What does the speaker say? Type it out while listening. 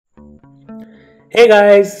Hey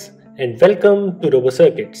guys, and welcome to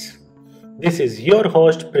RoboCircuits. This is your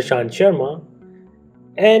host Prashant Sharma,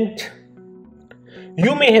 and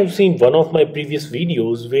you may have seen one of my previous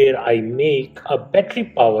videos where I make a battery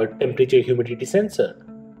powered temperature humidity sensor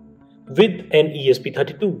with an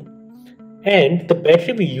ESP32. And the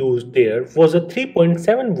battery we used there was a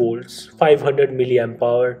 3.7 volts 500 milliamp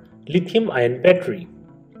hour lithium ion battery.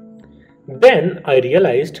 Then I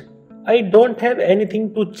realized I don't have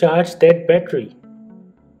anything to charge that battery.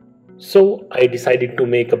 So I decided to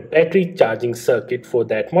make a battery charging circuit for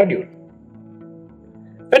that module.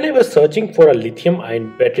 When I was searching for a lithium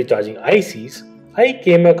ion battery charging ICs, I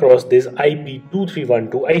came across this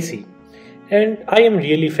IP2312 IC and I am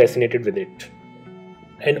really fascinated with it.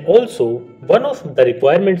 And also, one of the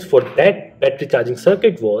requirements for that battery charging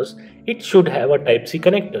circuit was it should have a Type-C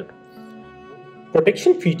connector.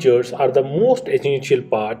 Protection features are the most essential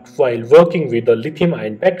part while working with a lithium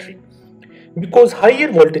ion battery, because higher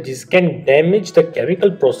voltages can damage the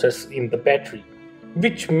chemical process in the battery,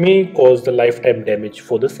 which may cause the lifetime damage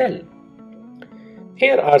for the cell.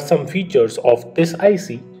 Here are some features of this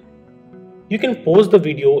IC. You can pause the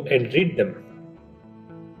video and read them.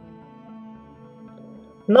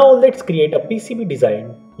 Now let's create a PCB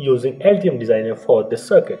design using Altium Designer for this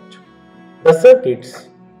circuit. The circuits,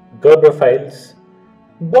 Gerber files,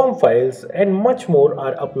 BOM files and much more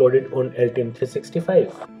are uploaded on Altium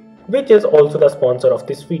 365. Which is also the sponsor of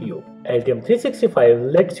this video. Altium 365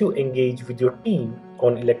 lets you engage with your team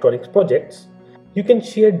on electronics projects. You can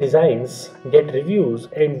share designs, get reviews,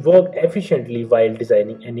 and work efficiently while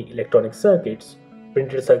designing any electronic circuits,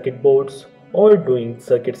 printed circuit boards, or doing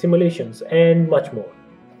circuit simulations, and much more.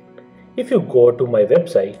 If you go to my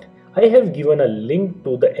website, I have given a link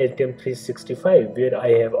to the Altium 365 where I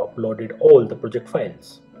have uploaded all the project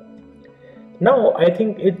files. Now I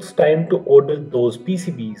think it's time to order those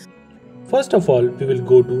PCBs. First of all, we will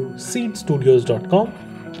go to seedstudios.com,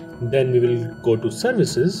 then we will go to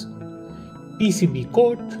services, PCB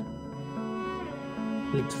code.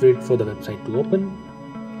 Let's wait for the website to open.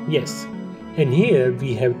 Yes, and here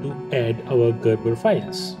we have to add our Gerber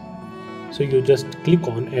files. So you just click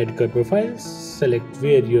on add Gerber files, select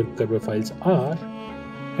where your Gerber files are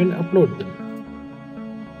and upload them.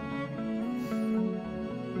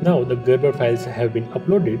 Now the Gerber files have been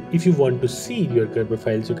uploaded. If you want to see your Gerber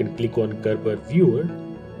files, you can click on Gerber Viewer,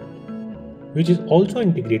 which is also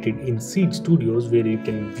integrated in Seed Studios where you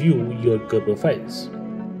can view your Gerber files.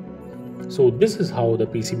 So this is how the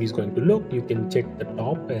PCB is going to look. You can check the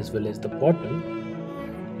top as well as the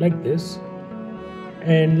bottom like this.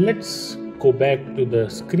 And let's go back to the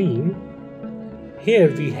screen.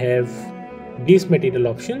 Here we have base material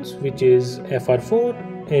options, which is FR4,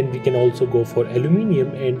 and we can also go for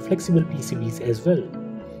aluminium and flexible PCBs as well.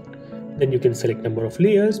 Then you can select number of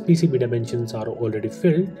layers. PCB dimensions are already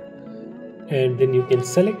filled, and then you can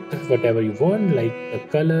select whatever you want, like the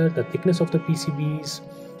color, the thickness of the PCBs,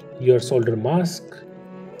 your solder mask.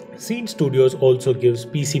 Seed Studios also gives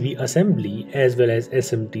PCB assembly as well as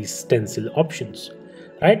SMT stencil options.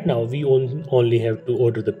 Right now we only have to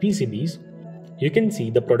order the PCBs. You can see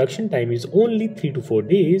the production time is only 3 to 4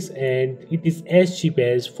 days and it is as cheap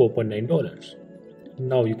as $4.9.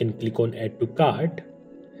 Now you can click on add to cart.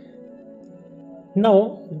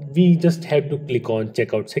 Now we just have to click on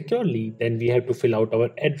checkout securely. Then we have to fill out our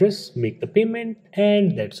address, make the payment,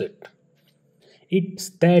 and that's it. It's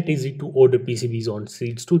that easy to order PCBs on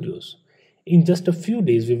Seed Studios. In just a few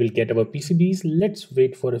days we will get our PCBs. Let's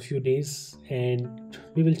wait for a few days and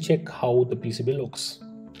we will check how the PCB looks.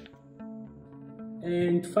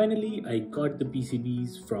 And finally, I got the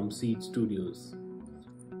PCBs from Seed Studios.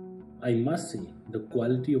 I must say, the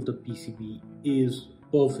quality of the PCB is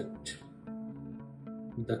perfect.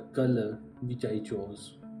 The color which I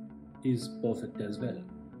chose is perfect as well.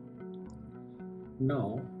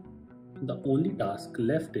 Now, the only task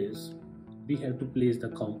left is we have to place the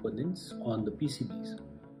components on the PCBs.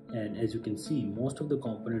 And as you can see, most of the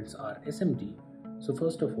components are SMT. So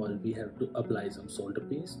first of all, we have to apply some solder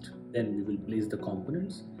paste. Then we will place the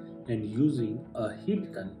components, and using a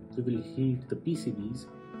heat gun, we will heat the PCBs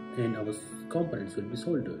and our components will be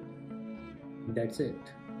soldered. That's it.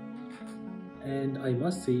 And I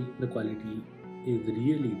must say the quality is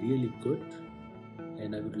really good.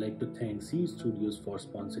 And I would like to thank Seed Studios for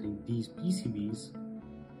sponsoring these PCBs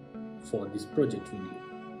for this project video.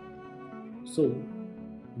 So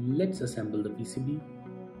let's assemble the PCB.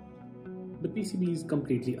 The PCB is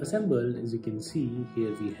completely assembled. As you can see,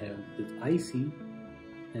 here we have the IC,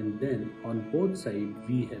 and then on both sides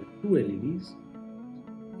we have two LEDs,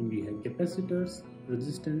 and we have capacitors,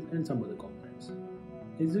 resistance, and some other components.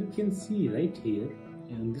 As you can see right here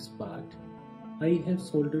in this part, I have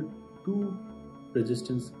soldered two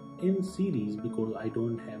resistors in series because I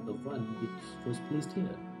don't have the one which was placed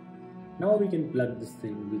here. Now we can plug this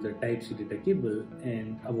thing with a Type-C data cable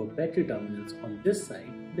and our battery terminals on this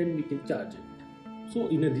side, then we can charge it. So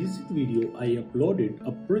in a recent video I uploaded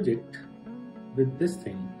a project with this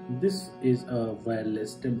thing. This is a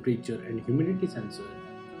wireless temperature and humidity sensor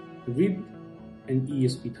with an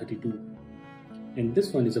ESP32, and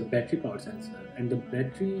this one is a battery power sensor, and the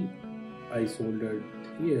battery I soldered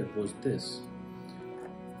here was this,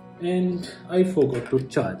 and I forgot to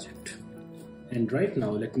charge it. And right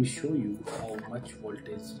now let me show you how much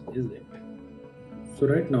voltage is it. So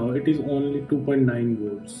right now it is only 2.9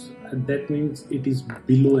 volts, and that means it is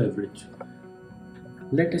below average.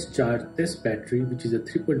 Let us charge this battery, which is a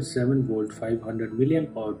 3.7 volt 500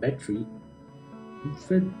 milliamp hour battery,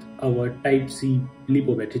 with our Type-C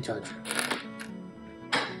LiPo battery charger.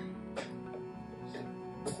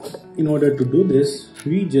 In order to do this,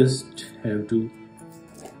 we just have to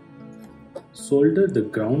solder the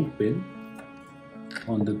ground pin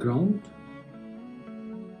on the ground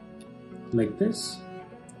like this,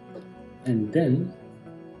 and then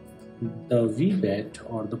the V-bat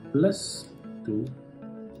or the plus to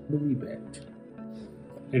the V-bat.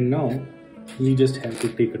 And now we just have to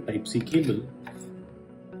take a Type-C cable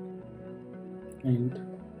and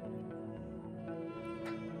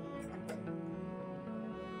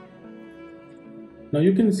now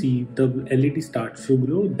you can see the LED starts to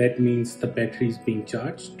glow. That means the battery is being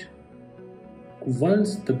charged.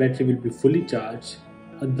 Once the battery will be fully charged,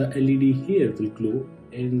 the LED here will glow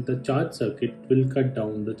and the charge circuit will cut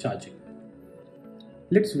down the charging.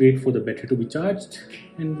 Let's wait for the battery to be charged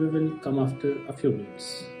and we will come after a few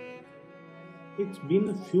minutes. It's been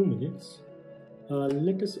a few minutes.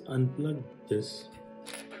 Let us unplug this,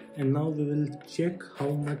 and now we will check how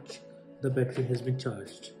much the battery has been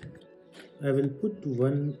charged. I will put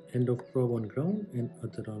one end of probe on ground and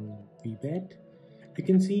other on V-bat. You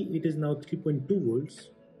can see it is now 3.2 volts.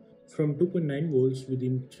 From 2.9 volts,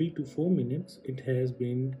 within 3 to 4 minutes it has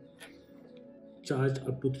been charged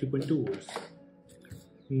up to 3.2 volts.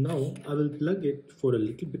 Now I will plug it for a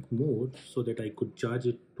little bit more so that I could charge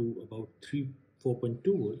it to about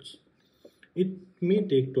 4.2 volts. It may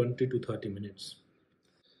take 20 to 30 minutes.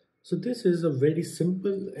 So this is a very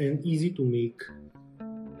simple and easy to make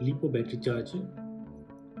LiPo battery charger,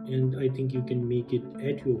 and I think you can make it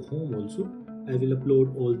at your home also. I will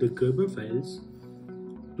upload all the Gerber files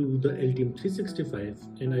to the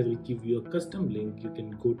LTM365 and I will give you a custom link. You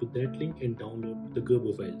can go to that link and download the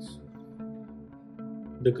Gerber files.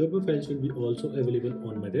 The Gerber files will be also available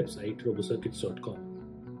on my website RoboCircuits.com,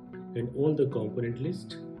 and all the component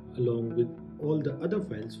list along with all the other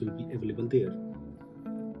files will be available there.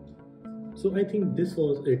 So I think this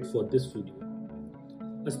was it for this video.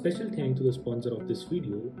 A special thank to the sponsor of this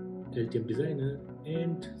video, LTM Designer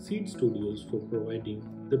and Seed Studios, for providing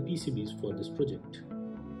the PCBs for this project.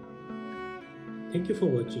 Thank you for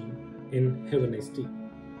watching and have a nice day.